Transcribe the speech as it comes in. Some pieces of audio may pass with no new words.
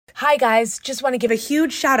Hi guys, just want to give a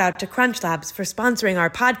huge shout out to Crunch Labs for sponsoring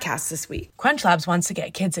our podcast this week. Crunch Labs wants to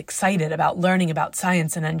get kids excited about learning about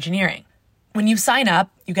science and engineering. When you sign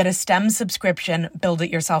up, you get a STEM subscription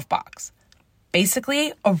build-it-yourself box.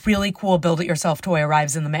 Basically, a really cool build-it-yourself toy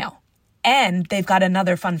arrives in the mail. And they've got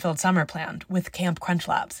another fun-filled summer planned with Camp Crunch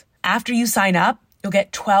Labs. After you sign up, you'll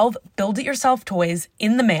get 12 build-it-yourself toys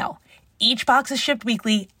in the mail. Each box is shipped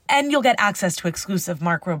weekly, and you'll get access to exclusive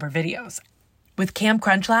Mark Rober videos. With Camp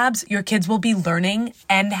Crunch Labs, your kids will be learning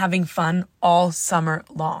and having fun all summer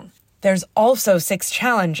long. There's also 6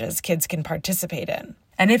 challenges kids can participate in.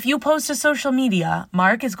 And if you post to social media,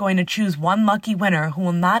 Mark is going to choose one lucky winner who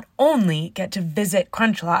will not only get to visit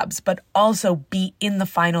Crunch Labs, but also be in the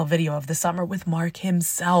final video of the summer with Mark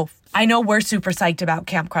himself. I know we're super psyched about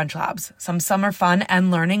Camp Crunch Labs. Some summer fun and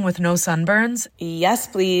learning with no sunburns? Yes,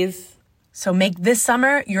 please. So make this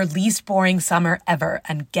summer your least boring summer ever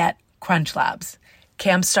and get Crunch Labs.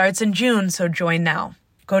 Camp starts in June, so join now.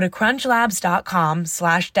 Go to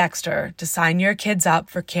crunchlabs.com/Dexter to sign your kids up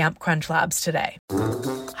for Camp Crunch Labs today.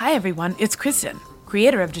 Hi everyone, it's Kristen,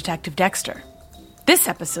 creator of Detective Dexter. This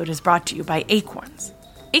episode is brought to you by Acorns.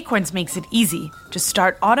 Acorns makes it easy to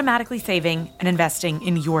start automatically saving and investing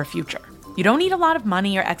in your future. You don't need a lot of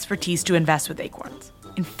money or expertise to invest with Acorns.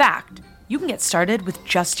 In fact, you can get started with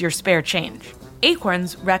just your spare change.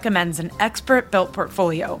 Acorns recommends an expert-built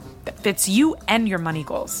portfolio that fits you and your money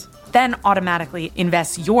goals, then automatically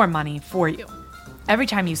invests your money for you. Every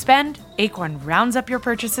time you spend, Acorn rounds up your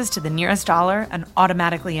purchases to the nearest dollar and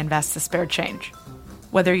automatically invests the spare change.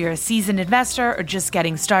 Whether you're a seasoned investor or just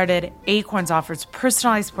getting started, Acorns offers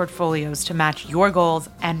personalized portfolios to match your goals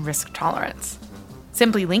and risk tolerance.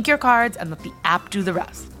 Simply link your cards and let the app do the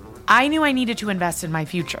rest. I knew I needed to invest in my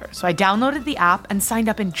future, so I downloaded the app and signed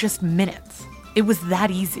up in just minutes. It was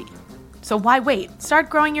that easy. So why wait? Start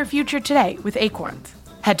growing your future today with Acorns.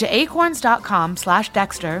 Head to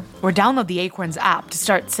acorns.com/Dexter or download the Acorns app to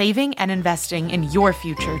start saving and investing in your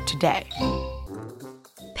future today.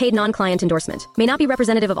 Paid non-client endorsement. May not be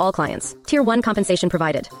representative of all clients. Tier 1 compensation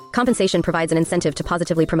provided. Compensation provides an incentive to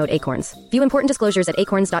positively promote Acorns. View important disclosures at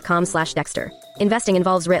acorns.com/Dexter. Investing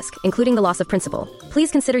involves risk, including the loss of principal.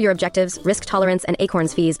 Please consider your objectives, risk tolerance, and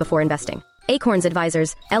Acorns fees before investing. Acorns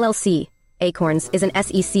Advisors, LLC. Acorns is an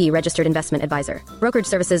SEC-registered investment advisor. Brokerage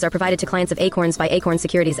services are provided to clients of Acorns by Acorns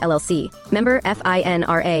Securities, LLC. Member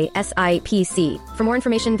FINRA SIPC. For more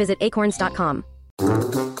information, visit acorns.com.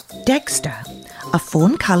 Dexter, a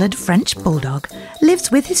fawn-coloured French bulldog, lives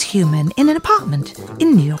with his human in an apartment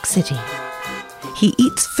in New York City. He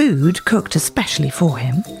eats food cooked especially for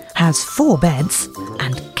him, has 4 beds,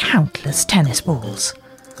 and countless tennis balls.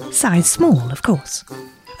 Size small, of course.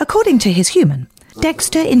 According to his human,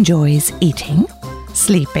 Dexter enjoys eating,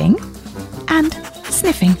 sleeping, and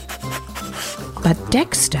sniffing. But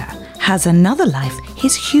Dexter has another life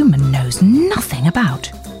his human knows nothing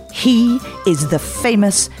about. He is the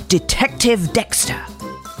famous Detective Dexter.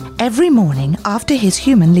 Every morning after his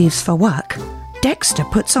human leaves for work, Dexter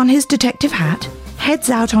puts on his detective hat, heads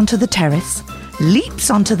out onto the terrace, leaps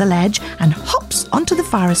onto the ledge, and hops onto the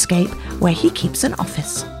fire escape where he keeps an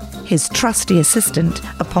office. His trusty assistant,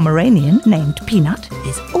 a Pomeranian named Peanut,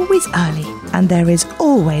 is always early, and there is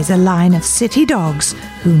always a line of city dogs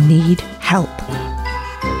who need help.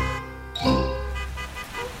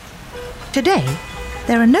 Today,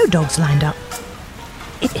 there are no dogs lined up.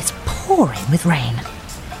 It is pouring with rain.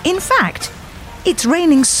 In fact, it's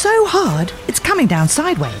raining so hard it's coming down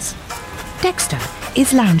sideways. Dexter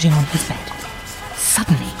is lounging on his bed.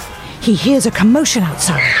 Suddenly, he hears a commotion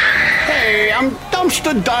outside. Hey, I'm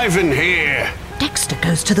dumpster diving here. Dexter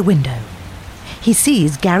goes to the window. He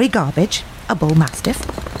sees Gary Garbage, a bull mastiff,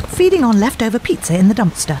 feeding on leftover pizza in the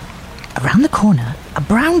dumpster. Around the corner, a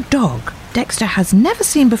brown dog Dexter has never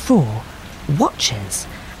seen before watches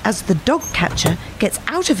as the dog catcher gets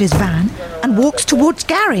out of his van and walks towards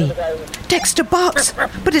Gary. Dexter barks,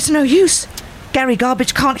 but it's no use. Gary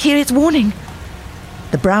Garbage can't hear its warning.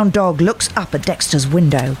 The brown dog looks up at Dexter's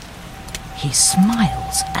window. He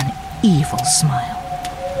smiles an evil smile.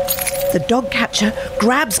 The dog catcher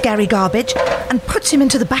grabs Gary Garbage and puts him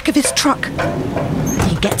into the back of his truck.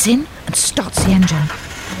 He gets in and starts the engine.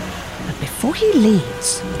 But before he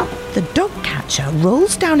leaves, the dog catcher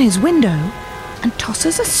rolls down his window and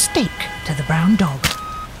tosses a steak to the brown dog.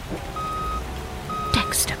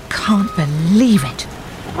 Dexter can't believe it.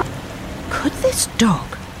 Could this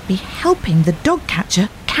dog be helping the dog catcher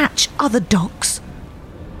catch other dogs?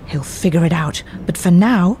 He'll figure it out, but for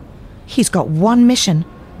now, he's got one mission: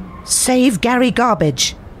 save Gary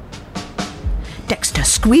Garbage. Dexter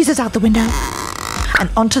squeezes out the window and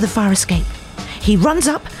onto the fire escape. He runs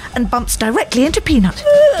up and bumps directly into Peanut.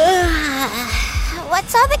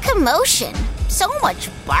 What's all the commotion? So much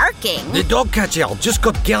barking. The dog catcher just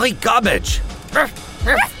got Gary garbage.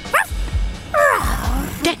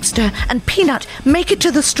 Dexter and Peanut make it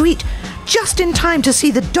to the street just in time to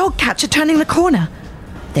see the dog catcher turning the corner.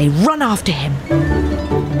 They run after him.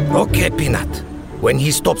 Okay, Peanut. When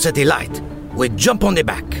he stops at the light, we jump on the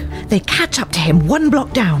back. They catch up to him 1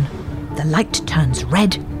 block down. The light turns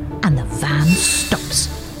red and the van stops.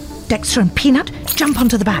 Dexter and Peanut jump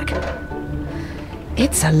onto the back.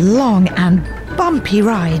 It's a long and bumpy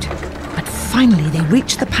ride, but finally they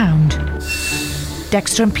reach the pound.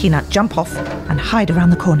 Dexter and Peanut jump off and hide around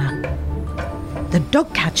the corner. The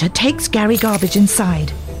dog catcher takes Gary Garbage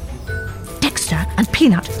inside. Dexter and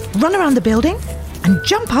Peanut run around the building and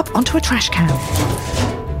jump up onto a trash can.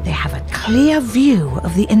 They have a clear view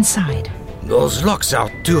of the inside. Those locks are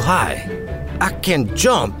too high. I can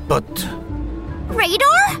jump, but...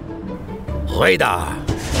 Radar? Radar.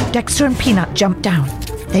 Dexter and Peanut jump down.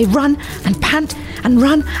 They run and pant and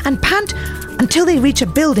run and pant until they reach a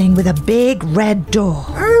building with a big red door.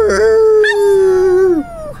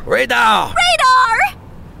 Radar! Radar!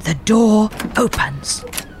 The door opens.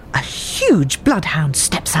 A huge bloodhound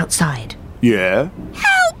steps outside. Yeah?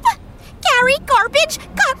 Help! Gary Garbage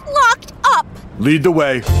got locked up. Lead the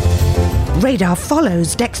way. Radar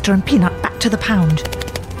follows Dexter and Peanut back to the pound.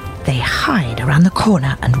 They hide around the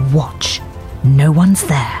corner and watch. No one's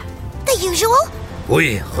there. The usual?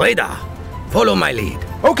 Oui, Radar. Follow my lead.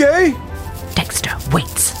 Okay. Dexter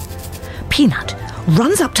waits. Peanut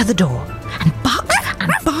runs up to the door and barks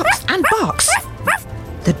and barks and barks.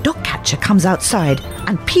 The dog catcher comes outside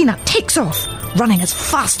and Peanut takes off, running as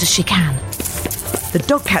fast as she can. The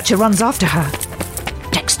dog catcher runs after her.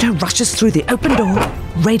 Dexter rushes through the open door.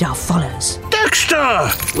 Radar follows.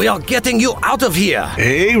 Dexter! We are getting you out of here.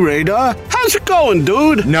 Hey, Radar. How's it going,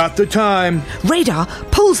 dude? Not the time. Radar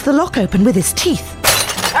pulls the lock open with his teeth.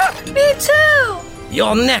 Me too!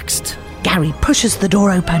 You're next. Gary pushes the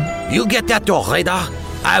door open. You get that door, Radar.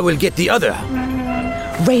 I will get the other.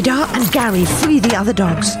 Radar and Gary free the other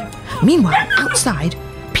dogs. Meanwhile, outside,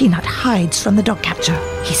 Peanut hides from the dog catcher.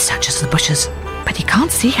 He searches the bushes, but he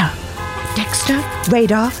can't see her. Dexter,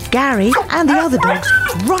 Radar, Gary, and the other dogs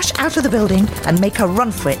rush out of the building and make a run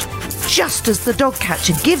for it, just as the dog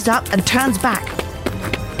catcher gives up and turns back.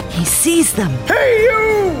 He sees them. Hey,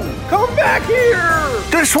 you! Come back here!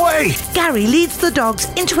 This way! Gary leads the dogs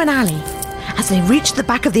into an alley. As they reach the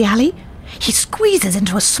back of the alley, he squeezes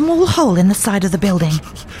into a small hole in the side of the building.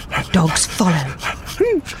 Dogs follow.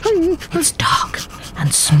 It's dark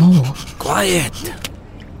and small. Quiet.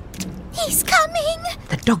 He's coming!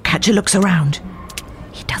 The dog catcher looks around.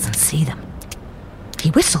 He doesn't see them. He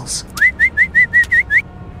whistles.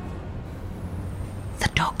 The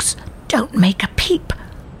dogs don't make a peep.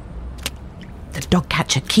 The dog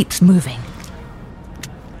catcher keeps moving.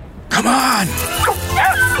 Come on!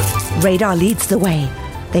 Radar leads the way.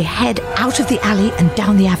 They head out of the alley and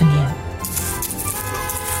down the avenue.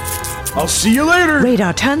 I'll see you later!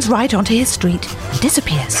 Radar turns right onto his street and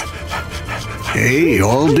disappears. Hey,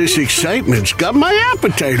 all this excitement's got my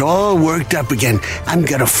appetite all worked up again. I'm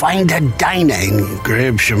gonna find a diner and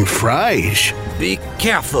grab some fries. Be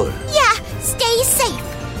careful. Yeah, stay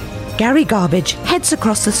safe. Gary Garbage heads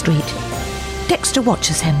across the street. Dexter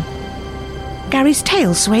watches him. Gary's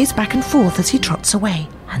tail sways back and forth as he trots away,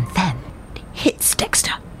 and then hits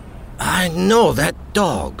Dexter. I know that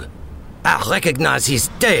dog. I recognize his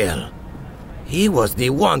tail. He was the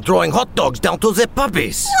one throwing hot dogs down to the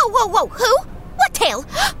puppies. Whoa, who? What tail?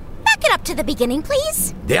 Back it up to the beginning,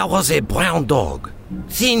 please. There was a brown dog,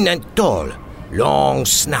 thin and tall, long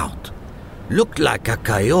snout. Looked like a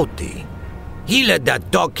coyote. He led that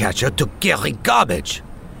dog catcher to Gary Garbage.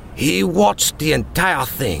 He watched the entire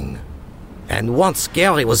thing. And once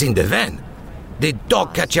Gary was in the van, the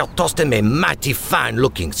dog catcher tossed him a mighty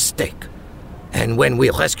fine-looking steak. And when we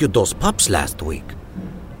rescued those pups last week,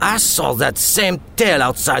 I saw that same tail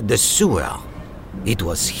outside the sewer. It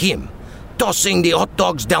was him, tossing the hot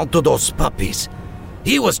dogs down to those puppies.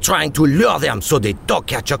 He was trying to lure them so the dog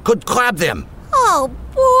catcher could grab them. Oh,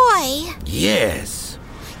 boy. Yes.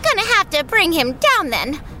 Gonna have to bring him down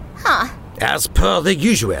then. Huh. As per the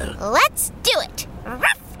usual. Let's do it.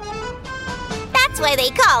 Ruff. That's why they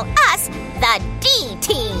call us the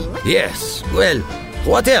D-Team. Yes, well,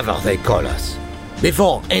 whatever they call us.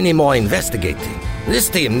 Before any more investigating, this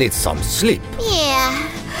team needs some sleep. Yeah.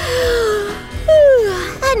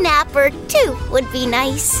 A nap or two would be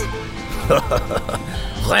nice.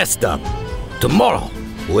 Rest up. Tomorrow,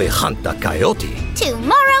 we hunt the coyote.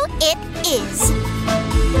 Tomorrow it is.